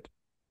market.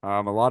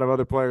 A lot of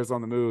other players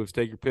on the moves.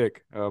 Take your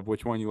pick of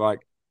which one you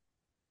like.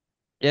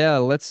 Yeah,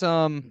 let's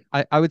I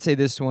would say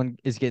this one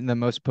is getting the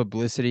most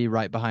publicity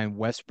right behind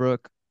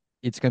Westbrook.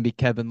 It's gonna be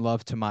Kevin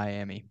Love to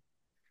Miami.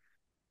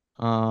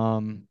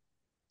 Um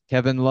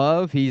Kevin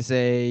Love, he's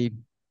uh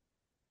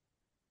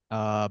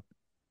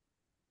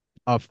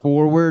a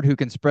forward who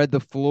can spread the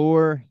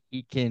floor.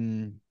 He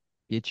can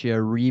get you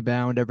a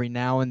rebound every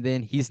now and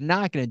then. He's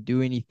not going to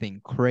do anything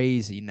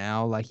crazy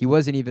now. Like he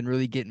wasn't even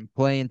really getting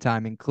playing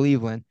time in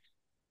Cleveland.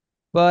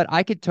 But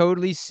I could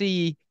totally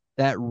see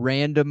that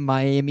random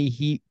Miami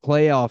Heat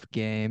playoff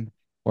game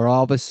where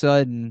all of a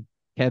sudden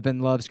Kevin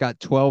Love's got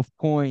 12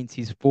 points.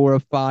 He's 4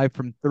 of 5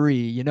 from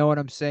three. You know what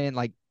I'm saying?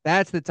 Like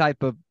that's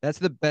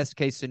the best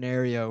case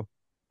scenario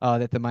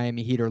that the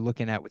Miami Heat are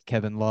looking at with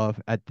Kevin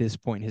Love at this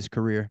point in his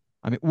career.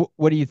 I mean,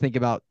 what do you think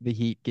about the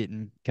Heat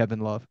getting Kevin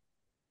Love?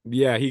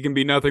 Yeah, he can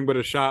be nothing but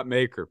a shot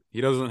maker.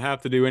 He doesn't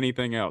have to do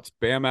anything else.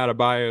 Bam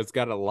Adebayo's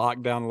got a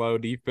lockdown low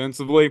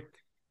defensively.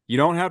 You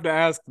don't have to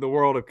ask the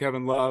world of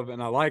Kevin Love,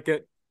 and I like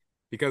it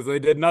because they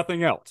did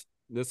nothing else.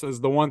 This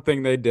is the one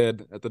thing they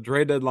did at the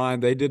trade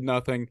deadline. They did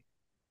nothing.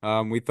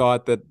 We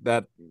thought that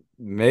that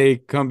may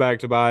come back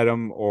to bite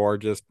them, or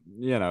just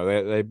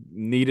they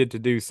needed to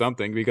do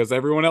something because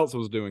everyone else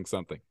was doing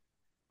something.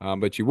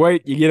 But you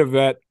wait, you get a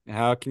vet.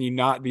 How can you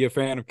not be a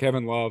fan of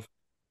Kevin Love?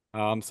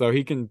 So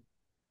he can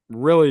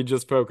really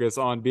just focus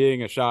on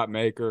being a shot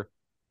maker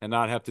and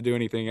not have to do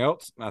anything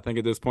else. I think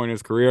at this point in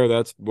his career,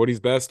 that's what he's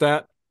best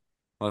at.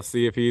 Let's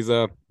see if he's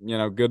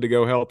good to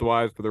go health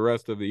wise for the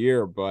rest of the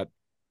year. But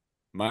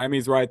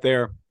Miami's right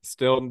there.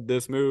 Still,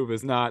 this move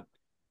is not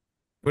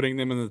putting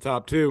them in the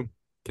top two.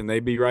 Can they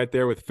be right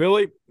there with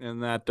Philly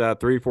in that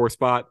 3-4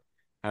 spot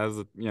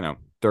as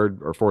third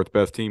or fourth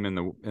best team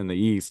in the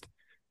East?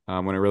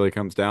 When it really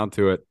comes down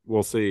to it,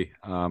 we'll see.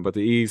 But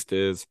the East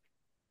is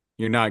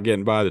you're not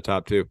getting by the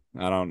top two.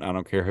 I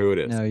don't care who it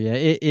is. No, yeah,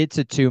 it's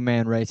a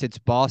two-man race. It's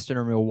Boston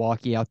or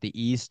Milwaukee out the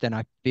East, and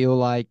I feel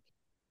like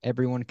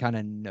everyone kind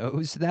of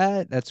knows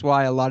that. That's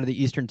why a lot of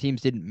the Eastern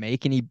teams didn't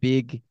make any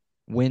big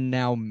win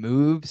now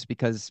moves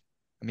because,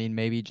 I mean,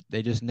 maybe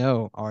they just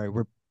know, all right,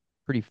 we're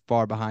pretty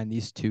far behind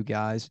these two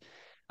guys.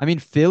 I mean,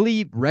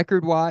 Philly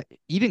record-wise,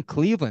 even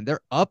Cleveland,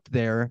 they're up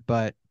there,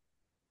 but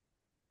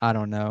I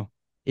don't know.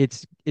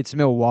 It's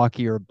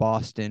Milwaukee or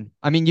Boston.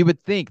 I mean, you would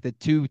think the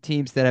two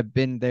teams that have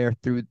been there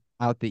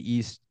throughout the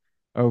East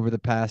over the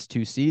past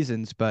two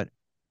seasons, but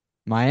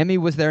Miami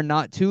was there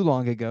not too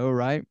long ago,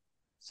 right?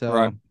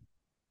 Right. So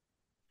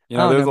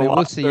I don't know, man.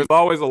 We'll There's see.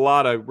 always a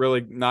lot of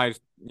really nice,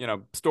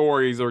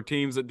 stories or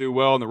teams that do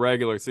well in the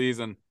regular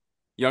season.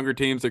 Younger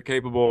teams are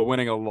capable of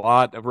winning a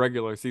lot of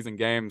regular season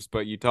games,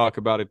 but you talk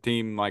about a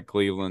team like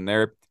Cleveland,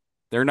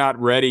 they're not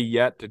ready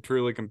yet to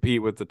truly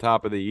compete with the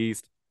top of the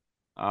East.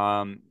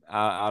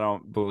 I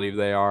don't believe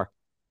they are.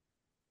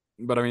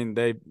 But I mean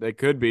they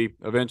could be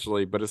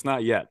eventually, but it's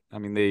not yet. I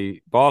mean,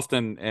 the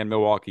Boston and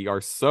Milwaukee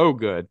are so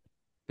good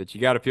that you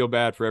got to feel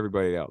bad for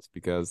everybody else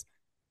because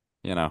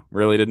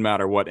really didn't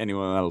matter what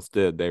anyone else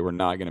did. They were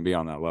not going to be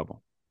on that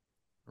level.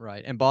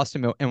 Right. And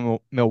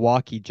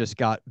Milwaukee just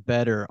got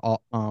better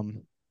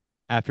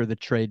after the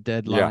trade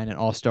Yeah. deadline and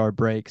All-Star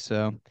break.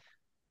 So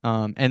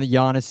and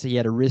Giannis, he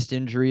had a wrist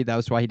injury. That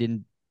was why he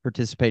didn't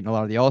participate in a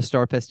lot of the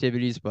All-Star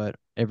festivities, but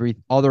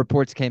all the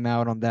reports came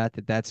out on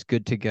that's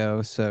good to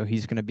go. So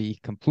he's going to be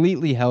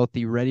completely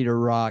healthy, ready to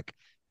rock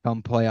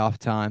come playoff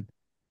time.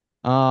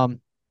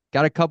 Um,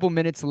 got a couple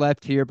minutes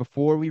left here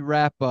before we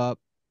wrap up.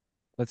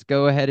 Let's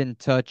go ahead and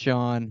touch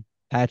on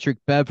Patrick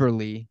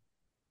Beverly.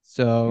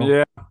 So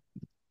Yeah.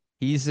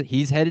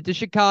 he's headed to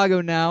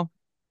Chicago now,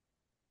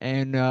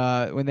 and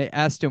when they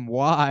asked him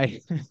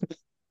why,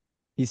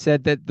 he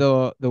said that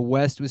the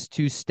West was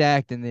too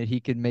stacked and that he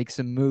could make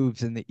some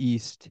moves in the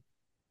East.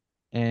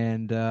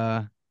 And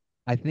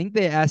I think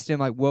they asked him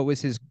like what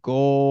was his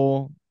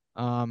goal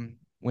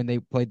when they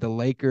played the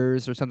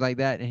Lakers or something like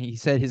that, and he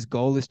said his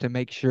goal is to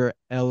make sure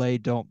LA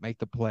don't make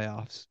the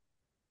playoffs.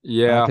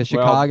 Yeah. Because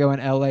Well, Chicago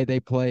and LA they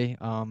play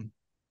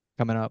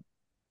coming up.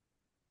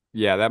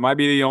 yeah, that might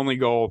be the only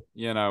goal,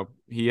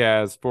 he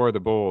has for the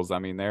Bulls. I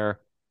mean, they're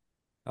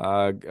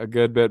a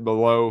good bit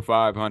below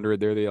 500.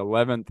 They're the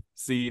 11th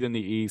seed in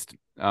the East.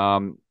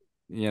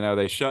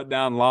 They shut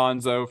down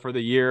Lonzo for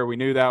the year. We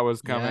knew that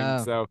was coming. Yeah,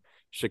 So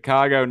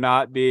Chicago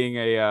not being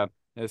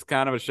it's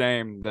kind of a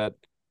shame that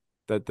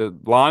the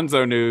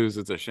Lonzo news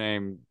is a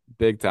shame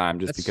big time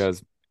just that's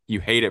because you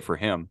hate it for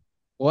him.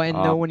 well,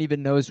 and no Um, one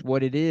even knows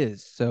what it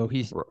is. So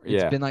it's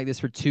yeah, been like this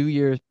for 2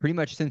 years, pretty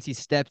much since he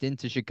stepped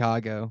into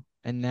Chicago,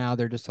 and now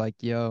they're just like,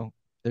 yo,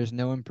 there's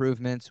no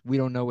improvements. We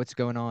don't know what's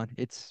going on.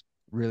 It's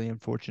really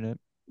unfortunate.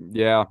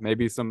 yeah,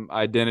 maybe some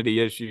identity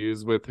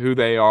issues with who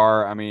they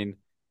are. I mean,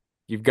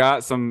 you've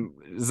got some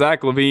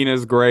Zach LaVine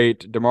is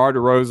great. DeMar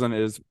DeRozan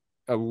is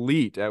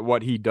elite at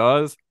what he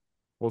does.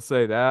 We'll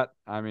say that.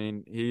 I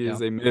mean, he Yeah,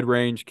 is a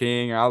mid-range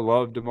king. I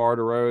love DeMar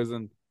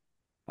DeRozan.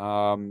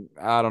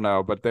 I don't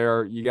know, but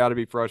there you got to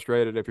be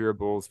frustrated if you're a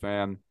Bulls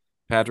fan.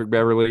 Patrick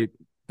Beverly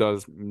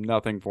does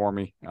nothing for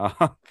me.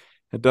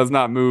 It does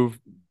not move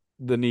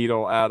the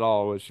needle at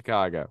all with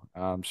Chicago.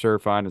 Sure,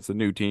 fine, it's a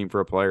new team for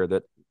a player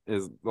that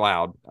is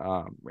loud,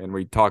 and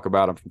we talk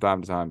about him from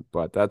time to time,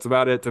 but that's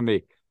about it to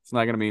me. It's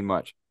not going to mean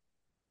much.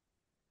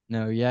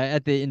 no, yeah.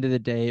 At the end of the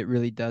day, it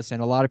really does.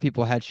 And a lot of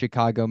people had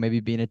Chicago maybe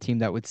being a team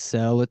that would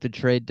sell at the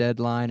trade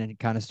deadline and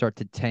kind of start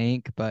to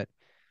tank, but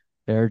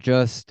they're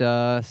just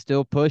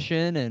still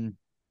pushing. And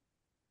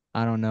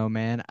I don't know,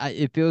 man.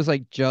 It feels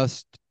like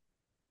just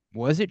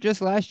was it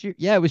just last year?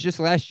 Yeah, it was just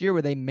last year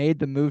where they made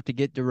the move to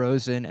get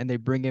DeRozan and they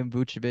bring in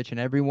Vucevic and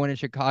everyone in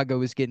Chicago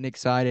was getting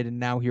excited. And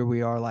now here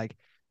we are like,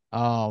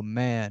 oh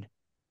man,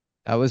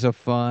 that was a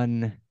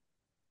fun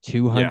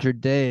Yeah,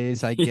 200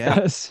 days, I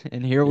yeah, guess.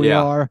 And here we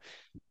yeah, are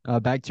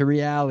back to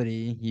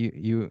reality.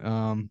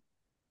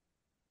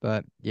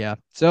 But yeah.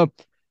 So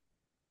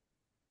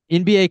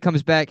NBA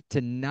comes back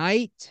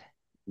tonight.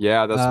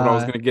 yeah. That's what I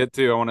was Uh, going to get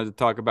to. I wanted to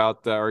talk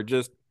about, or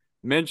just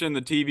mention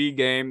the TV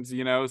games,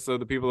 so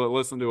the people that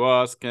listen to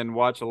us can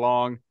watch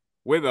along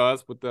with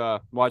us with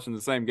watching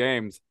the same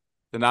games.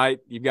 Tonight,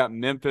 you've got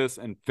Memphis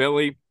and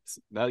Philly.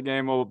 That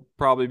game will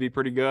probably be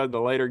pretty good.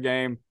 The later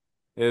game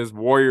is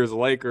Warriors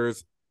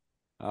Lakers.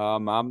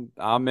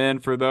 I'm in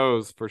for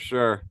those for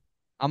sure.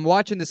 I'm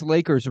watching this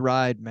Lakers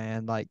ride,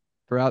 man. Like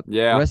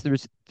Yeah,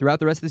 throughout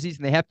the rest of the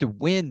season, they have to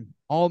win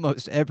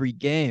almost every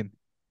game.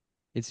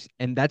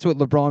 And that's what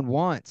LeBron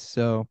wants.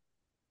 So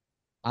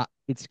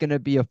it's gonna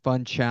be a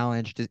fun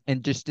challenge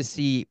and just to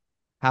see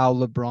how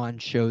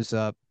LeBron shows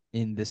up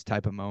in this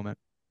type of moment.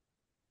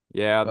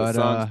 yeah. The But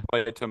Suns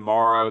play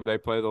tomorrow. They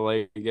play the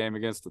late game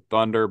against the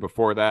Thunder.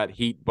 Before that,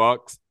 Heat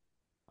Bucks.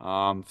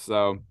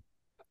 So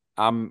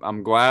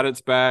I'm glad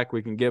it's back.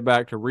 We can get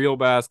back to real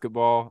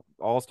basketball.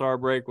 All-Star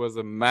break was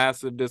a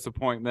massive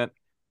disappointment.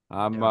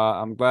 I'm yeah,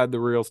 uh, I'm glad the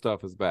real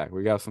stuff is back.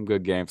 We got some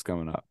good games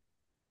coming up.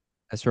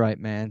 that's right,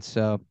 man.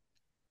 So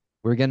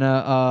we're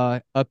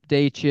gonna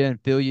update you and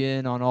fill you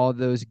in on all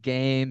those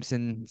games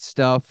and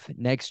stuff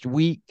next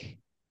week.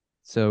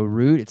 So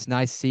Root, it's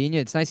nice seeing you.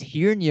 It's nice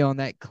hearing you on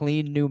that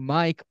clean new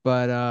mic.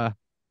 But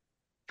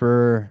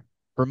for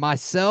for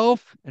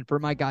myself and for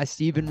my guy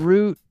Steven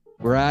Root,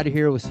 we're out of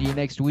here. We'll see you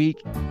next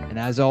week. And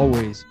as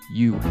always,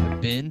 you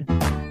have been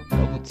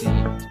double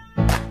teamed.